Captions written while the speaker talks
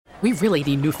We really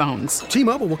need new phones.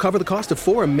 T-Mobile will cover the cost of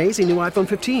 4 amazing new iPhone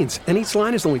 15s, and each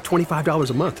line is only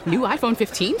 $25 a month. New iPhone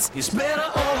 15s? It's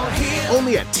better over here.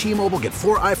 Only at T-Mobile, get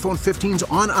 4 iPhone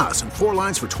 15s on us and 4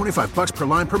 lines for $25 per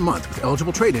line per month with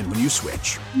eligible trade-in when you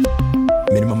switch.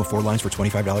 Minimum of 4 lines for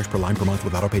 $25 per line per month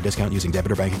with autopay discount using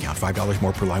debit or bank account. $5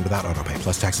 more per line without autopay,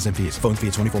 plus taxes and fees. Phone fee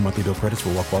at 24 monthly bill credits for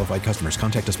well-qualified customers.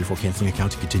 Contact us before canceling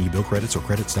account to continue bill credits or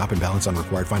credit stop and balance on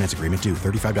required finance agreement due.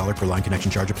 $35 per line connection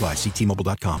charge applies. See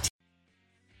T-Mobile.com.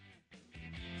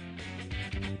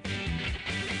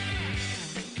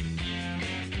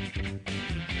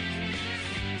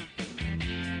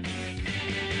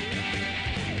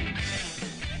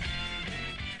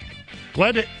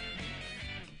 Glad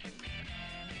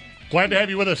to have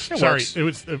you with us. Sorry, it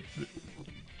was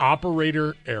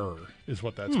operator error is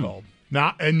what that's called.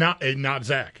 Not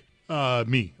Zach.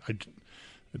 Me. I had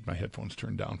my headphones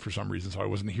turned down for some reason, so I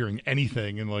wasn't hearing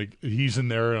anything. And he's in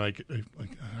there, and I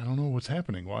don't know what's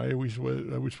happening. Why are we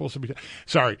supposed to be?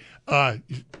 Sorry.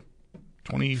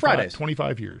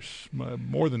 25 years,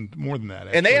 more than that.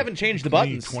 Actually. And they haven't changed the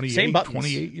buttons. Same buttons.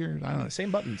 28 years. I don't know.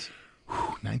 Same buttons.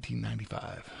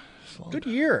 1995. Good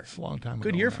year. It's a long time ago.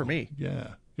 Good year now. for me. Yeah.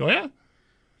 Oh, yeah?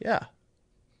 Yeah.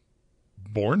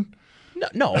 Born?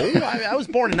 No. I was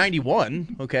born in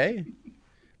 91, okay?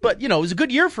 But, it was a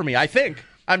good year for me, I think.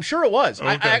 I'm sure it was.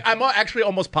 Okay. I'm actually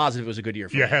almost positive it was a good year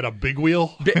for me. You had a big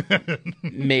wheel?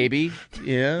 Maybe,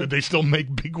 yeah. Did they still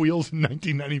make big wheels in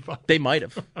 1995? They might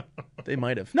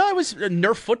have. No, it was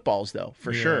Nerf footballs, though,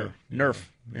 for sure. Nerf.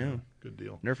 Yeah. Good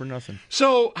deal. Nerf or nothing.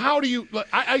 So how do you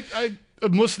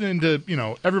I'm listening to,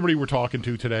 everybody we're talking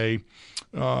to today,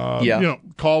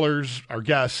 callers, our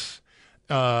guests,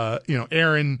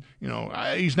 Aaron,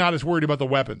 he's not as worried about the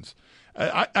weapons.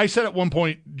 I said at one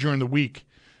point during the week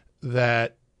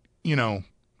that,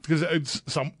 because it's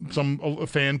a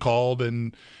fan called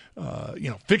and,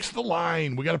 fix the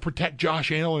line. We got to protect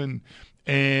Josh Allen.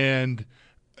 And,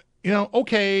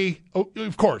 okay,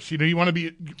 of course, you want to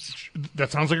be, that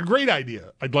sounds like a great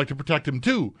idea. I'd like to protect him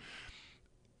too.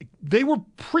 They were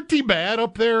pretty bad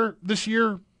up there this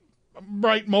year,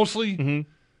 right, mostly,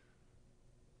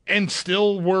 and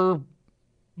still were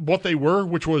what they were,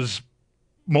 which was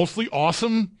mostly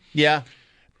awesome. Yeah.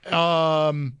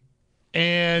 And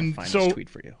so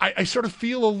tweet for you. I sort of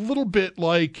feel a little bit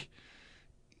like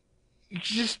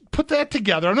just put that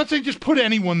together. I'm not saying just put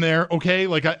anyone there, okay?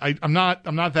 Like I'm not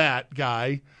that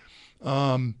guy.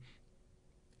 And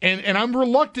I'm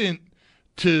reluctant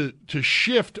to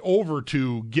shift over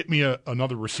to get me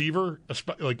another receiver,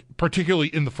 like particularly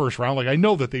in the first round. Like I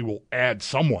know that they will add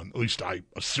someone, at least I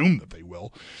assume that they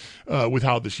will, with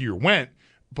how this year went.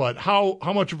 But how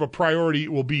much of a priority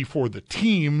it will be for the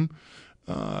team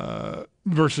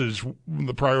versus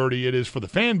the priority it is for the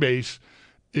fan base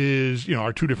is,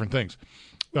 are two different things.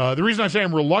 The reason I say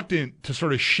I'm reluctant to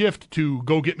sort of shift to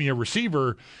go get me a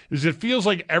receiver is it feels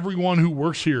like everyone who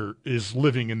works here is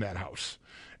living in that house.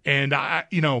 And I'm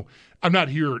not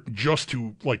here just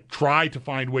to try to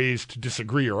find ways to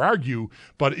disagree or argue,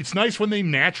 but it's nice when they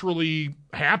naturally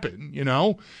happen,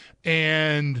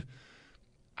 and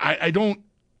I don't.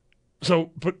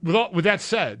 So, but with that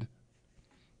said,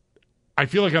 I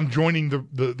feel like I'm joining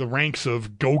the ranks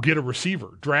of go get a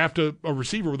receiver, draft a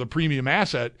receiver with a premium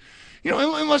asset.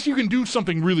 Unless you can do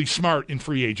something really smart in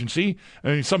free agency. I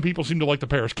mean, some people seem to like the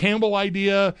Paris Campbell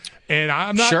idea, and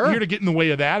I'm not here to get in the way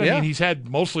of that. I mean, he's had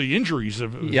mostly injuries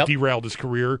have derailed his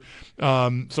career. So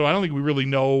I don't think we really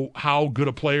know how good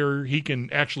a player he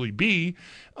can actually be.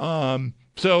 I'm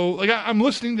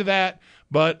listening to that,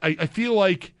 but I feel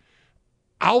like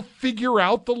I'll figure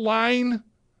out the line.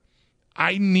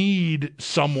 I need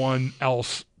someone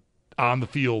else on the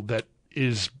field that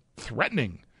is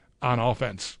threatening on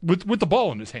offense with the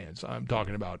ball in his hands. I'm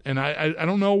talking about, and I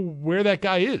don't know where that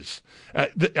guy is.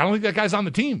 I don't think that guy's on the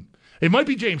team. It might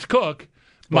be James Cook.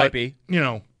 Might be.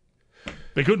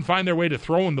 They couldn't find their way to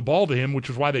throwing the ball to him, which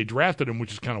is why they drafted him,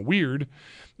 which is kind of weird.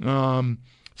 So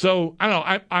I don't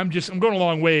know. I'm going a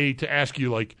long way to ask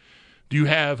you,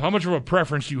 how much of a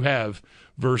preference do you have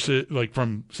versus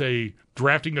from say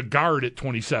drafting a guard at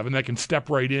 27 that can step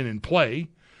right in and play,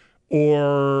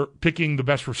 or picking the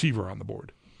best receiver on the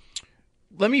board?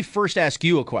 Let me first ask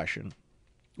you a question.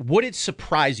 Would it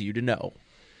surprise you to know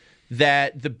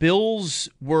that the Bills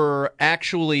were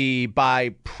actually, by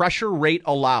pressure rate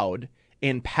allowed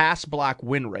and pass block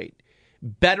win rate,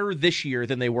 better this year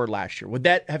than they were last year? Would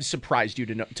that have surprised you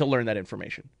to learn that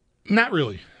information? Not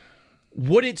really.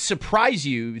 Would it surprise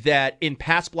you that in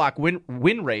pass block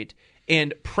win rate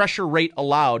and pressure rate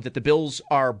allowed that the Bills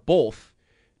are both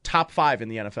top 5 in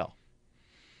the NFL?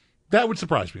 That would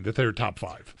surprise me that they're top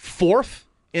 5. 4th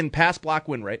in pass block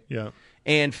win rate. Yeah.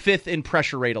 And 5th in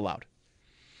pressure rate allowed.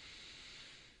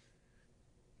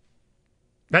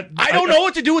 I don't know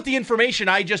what to do with the information.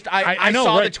 I know,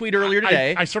 saw right? the tweet earlier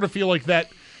today. I sort of feel like that.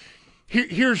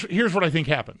 Here's what I think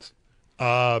happens.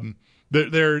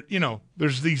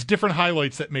 There's these different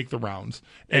highlights that make the rounds.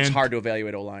 It's hard to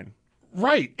evaluate O-line.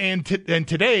 Right. And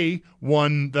today,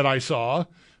 one that I saw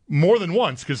more than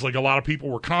once, because like a lot of people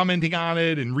were commenting on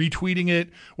it and retweeting it,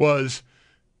 was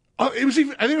I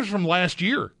think it was from last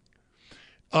year.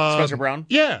 Spencer Brown?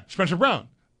 Yeah, Spencer Brown.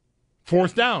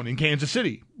 4th down in Kansas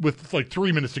City with like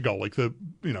 3 minutes to go, like the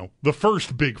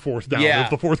first big 4th down of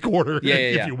the fourth quarter,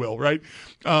 if you will, right?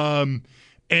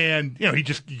 And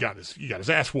he got his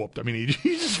ass whooped. I mean,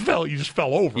 he just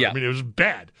fell over. Yeah. I mean, it was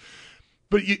bad.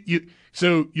 But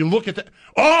so you look at that.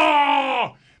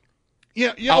 Oh,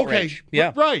 yeah, Outrage. Okay,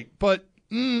 yeah, right. But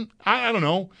I don't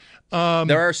know.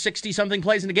 There are 60-something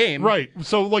plays in the game, right?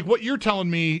 So like what you're telling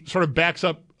me sort of backs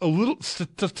up a little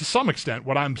to some extent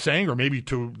what I'm saying, or maybe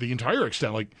to the entire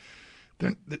extent. Like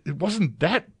it wasn't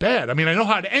that bad. I mean, I know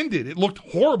how it ended. It looked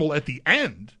horrible at the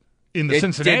end in the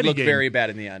Cincinnati game. It did look very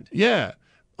bad in the end. Yeah.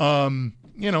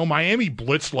 Miami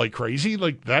blitzed like crazy.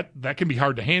 Like that can be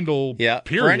hard to handle. Yeah,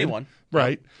 period. for anyone.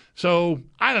 Right. So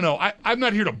I don't know. I'm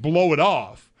not here to blow it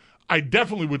off. I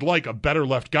definitely would like a better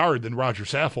left guard than Roger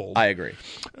Saffold. I agree.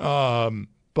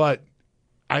 But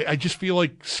I just feel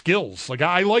like skills. Like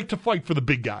I like to fight for the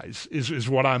big guys is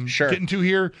what I'm getting to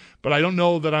here. But I don't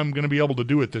know that I'm going to be able to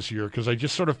do it this year because I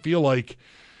just sort of feel like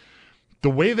the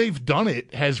way they've done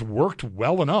it has worked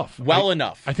well enough.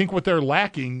 I think what they're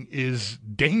lacking is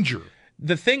danger.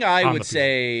 The thing I would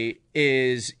say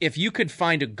is if you could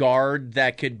find a guard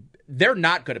that could – they're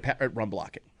not good at run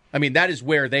blocking. I mean, that is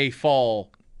where they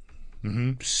fall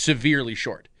severely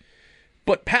short.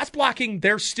 But pass blocking,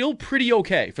 they're still pretty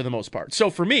okay for the most part. So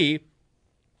for me,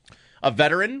 a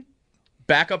veteran,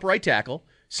 backup right tackle,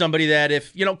 somebody that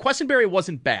if, Quessenberry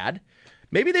wasn't bad,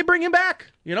 maybe they bring him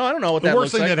back. I don't know what that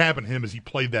looks like. The worst thing that happened to him is he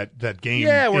played that game.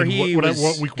 Yeah, where he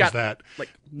what week was that? Like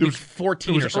week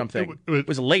 14 or something. It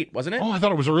was late, wasn't it? Oh, I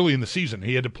thought it was early in the season.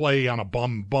 He had to play on a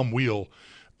bum wheel.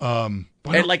 And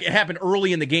it happened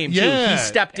early in the game, too. Yeah. He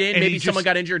stepped in. Maybe someone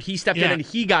got injured. He stepped in, and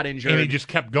he got injured. And he just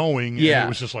kept going. Yeah. And it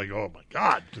was just like, oh, my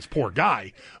God, this poor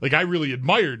guy. Like, I really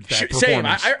admired that Same.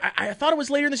 performance. I thought it was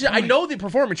later in the season. I know the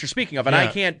performance you're speaking of, and I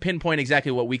can't pinpoint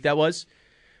exactly what week that was.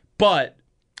 But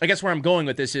I guess where I'm going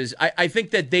with this is I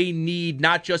think that they need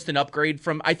not just an upgrade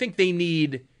from – I think they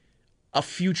need a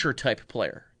future-type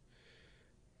player,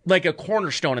 like a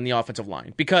cornerstone in the offensive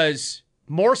line. Because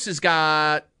Morse has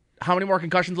got – how many more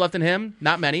concussions left in him?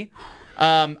 Not many.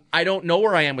 I don't know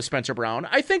where I am with Spencer Brown.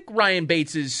 I think Ryan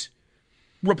Bates is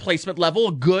replacement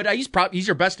level, good. He's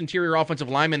your best interior offensive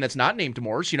lineman that's not named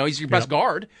Morse. He's your best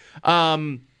guard.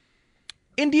 And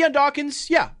Deion Dawkins,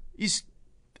 he's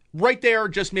right there,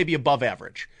 just maybe above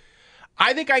average.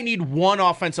 I think I need one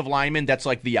offensive lineman that's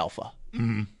like the alpha.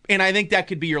 Mm-hmm. And I think that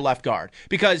could be your left guard.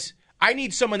 Because I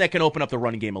need someone that can open up the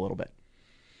running game a little bit.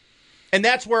 And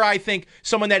that's where I think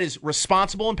someone that is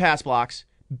responsible in pass blocks,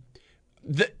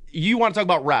 you want to talk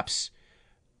about reps,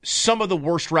 some of the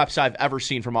worst reps I've ever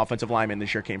seen from offensive linemen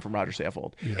this year came from Roger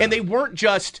Saffold. Yeah. And they weren't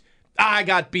just, I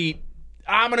got beat,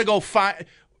 I'm going to go find.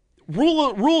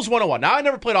 Rules 101. Now, I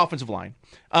never played offensive line.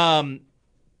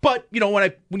 But,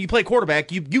 when you play quarterback,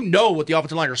 you know what the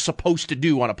offensive line are supposed to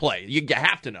do on a play. You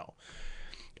have to know.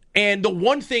 And the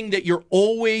one thing that you're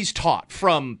always taught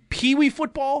from Pee-wee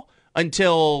football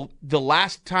until the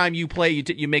last time you play,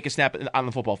 you make a snap on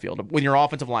the football field when your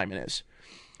offensive lineman is.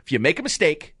 If you make a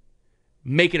mistake,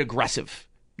 make it aggressive.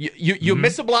 You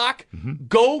miss a block,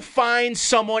 go find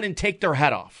someone and take their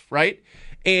head off, right?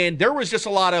 And there was just a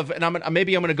lot of, and I'm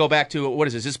going to go back to, what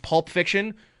is this? Is this Pulp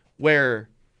Fiction where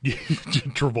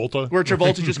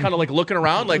Travolta's just kind of like looking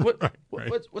around like,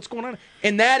 what's going on?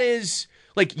 And that is,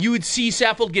 like, you would see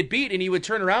Saffold get beat and he would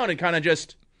turn around and kind of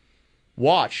just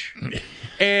watch.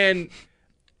 And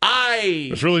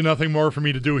there's really nothing more for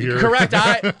me to do here. Correct.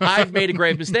 I've made a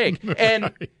grave mistake.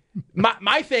 And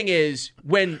my thing is,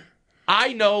 when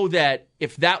I know that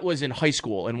if that was in high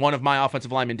school and one of my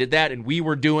offensive linemen did that and we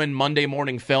were doing Monday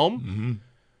morning film,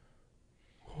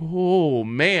 oh,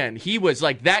 man, he was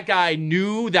like, that guy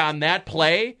knew that on that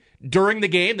play during the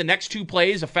game, the next two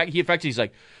plays, he's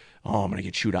like, oh, I'm going to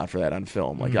get chewed out for that on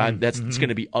film. Like, it's going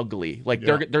to be ugly. Like,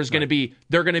 they're going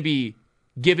to be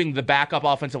giving the backup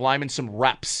offensive lineman some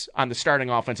reps on the starting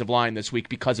offensive line this week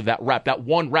because of that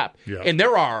one rep. Yeah. And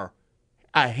there are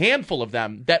a handful of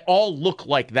them that all look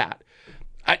like that.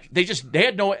 They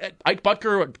had no. Ike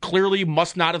Butker clearly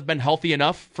must not have been healthy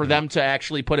enough for them to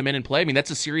actually put him in and play. I mean,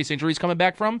 that's a serious injury he's coming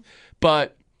back from.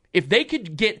 But If they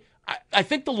could get, I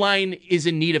think the line is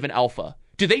in need of an alpha.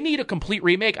 Do they need a complete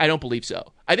remake? I don't believe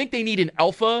so. I think they need an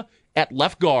alpha at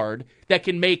left guard that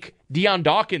can make Deion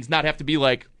Dawkins not have to be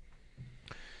like,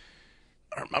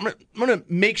 I'm gonna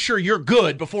make sure you're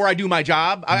good before I do my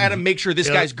job. I got to make sure this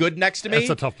guy's good next to me. That's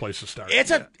a tough place to start. It's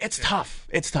tough.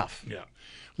 It's tough. Yeah.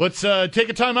 Let's take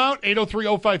a timeout.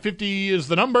 803-0550 is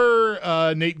the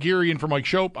number. Nate Geary in for Mike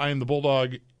Shope. I am the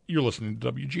Bulldog. You're listening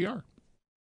to WGR.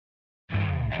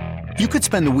 You could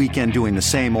spend the weekend doing the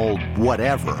same old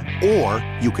whatever, or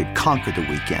you could conquer the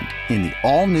weekend in the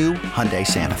all-new Hyundai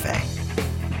Santa Fe.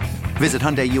 Visit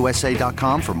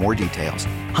HyundaiUSA.com for more details.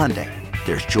 Hyundai,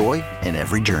 there's joy in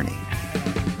every journey.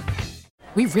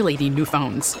 We really need new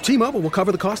phones. T-Mobile will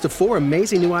cover the cost of 4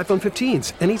 amazing new iPhone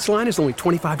 15s, and each line is only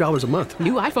 $25 a month.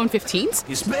 New iPhone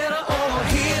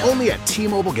 15s? Only at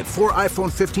T-Mobile, get 4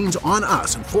 iPhone 15s on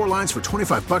us and 4 lines for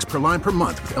 $25 per line per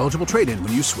month with eligible trade-in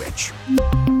when you switch.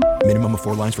 Minimum of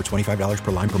 4 lines for $25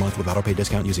 per line per month with autopay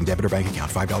discount using debit or bank account.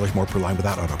 $5 more per line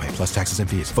without autopay, plus taxes and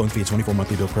fees. Phone fee at 24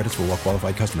 monthly bill credits for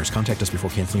well-qualified customers. Contact us before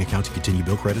canceling account to continue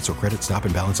bill credits or credit stop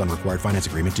and balance on required finance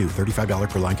agreement due. $35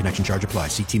 per line connection charge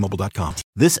applies. See T-Mobile.com.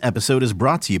 This episode is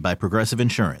brought to you by Progressive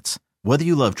Insurance. Whether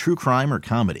you love true crime or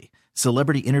comedy,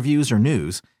 celebrity interviews or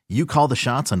news, you call the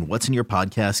shots on what's in your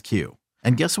podcast queue.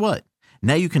 And guess what?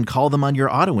 Now you can call them on your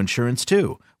auto insurance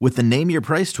too with the Name Your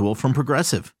Price tool from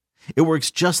Progressive. It works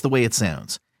just the way it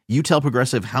sounds. You tell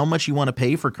Progressive how much you want to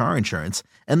pay for car insurance,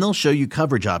 and they'll show you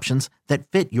coverage options that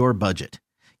fit your budget.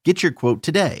 Get your quote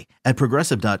today at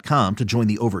Progressive.com to join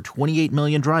the over 28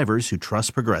 million drivers who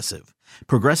trust Progressive.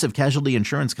 Progressive Casualty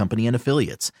Insurance Company and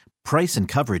Affiliates. Price and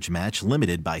coverage match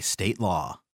limited by state law.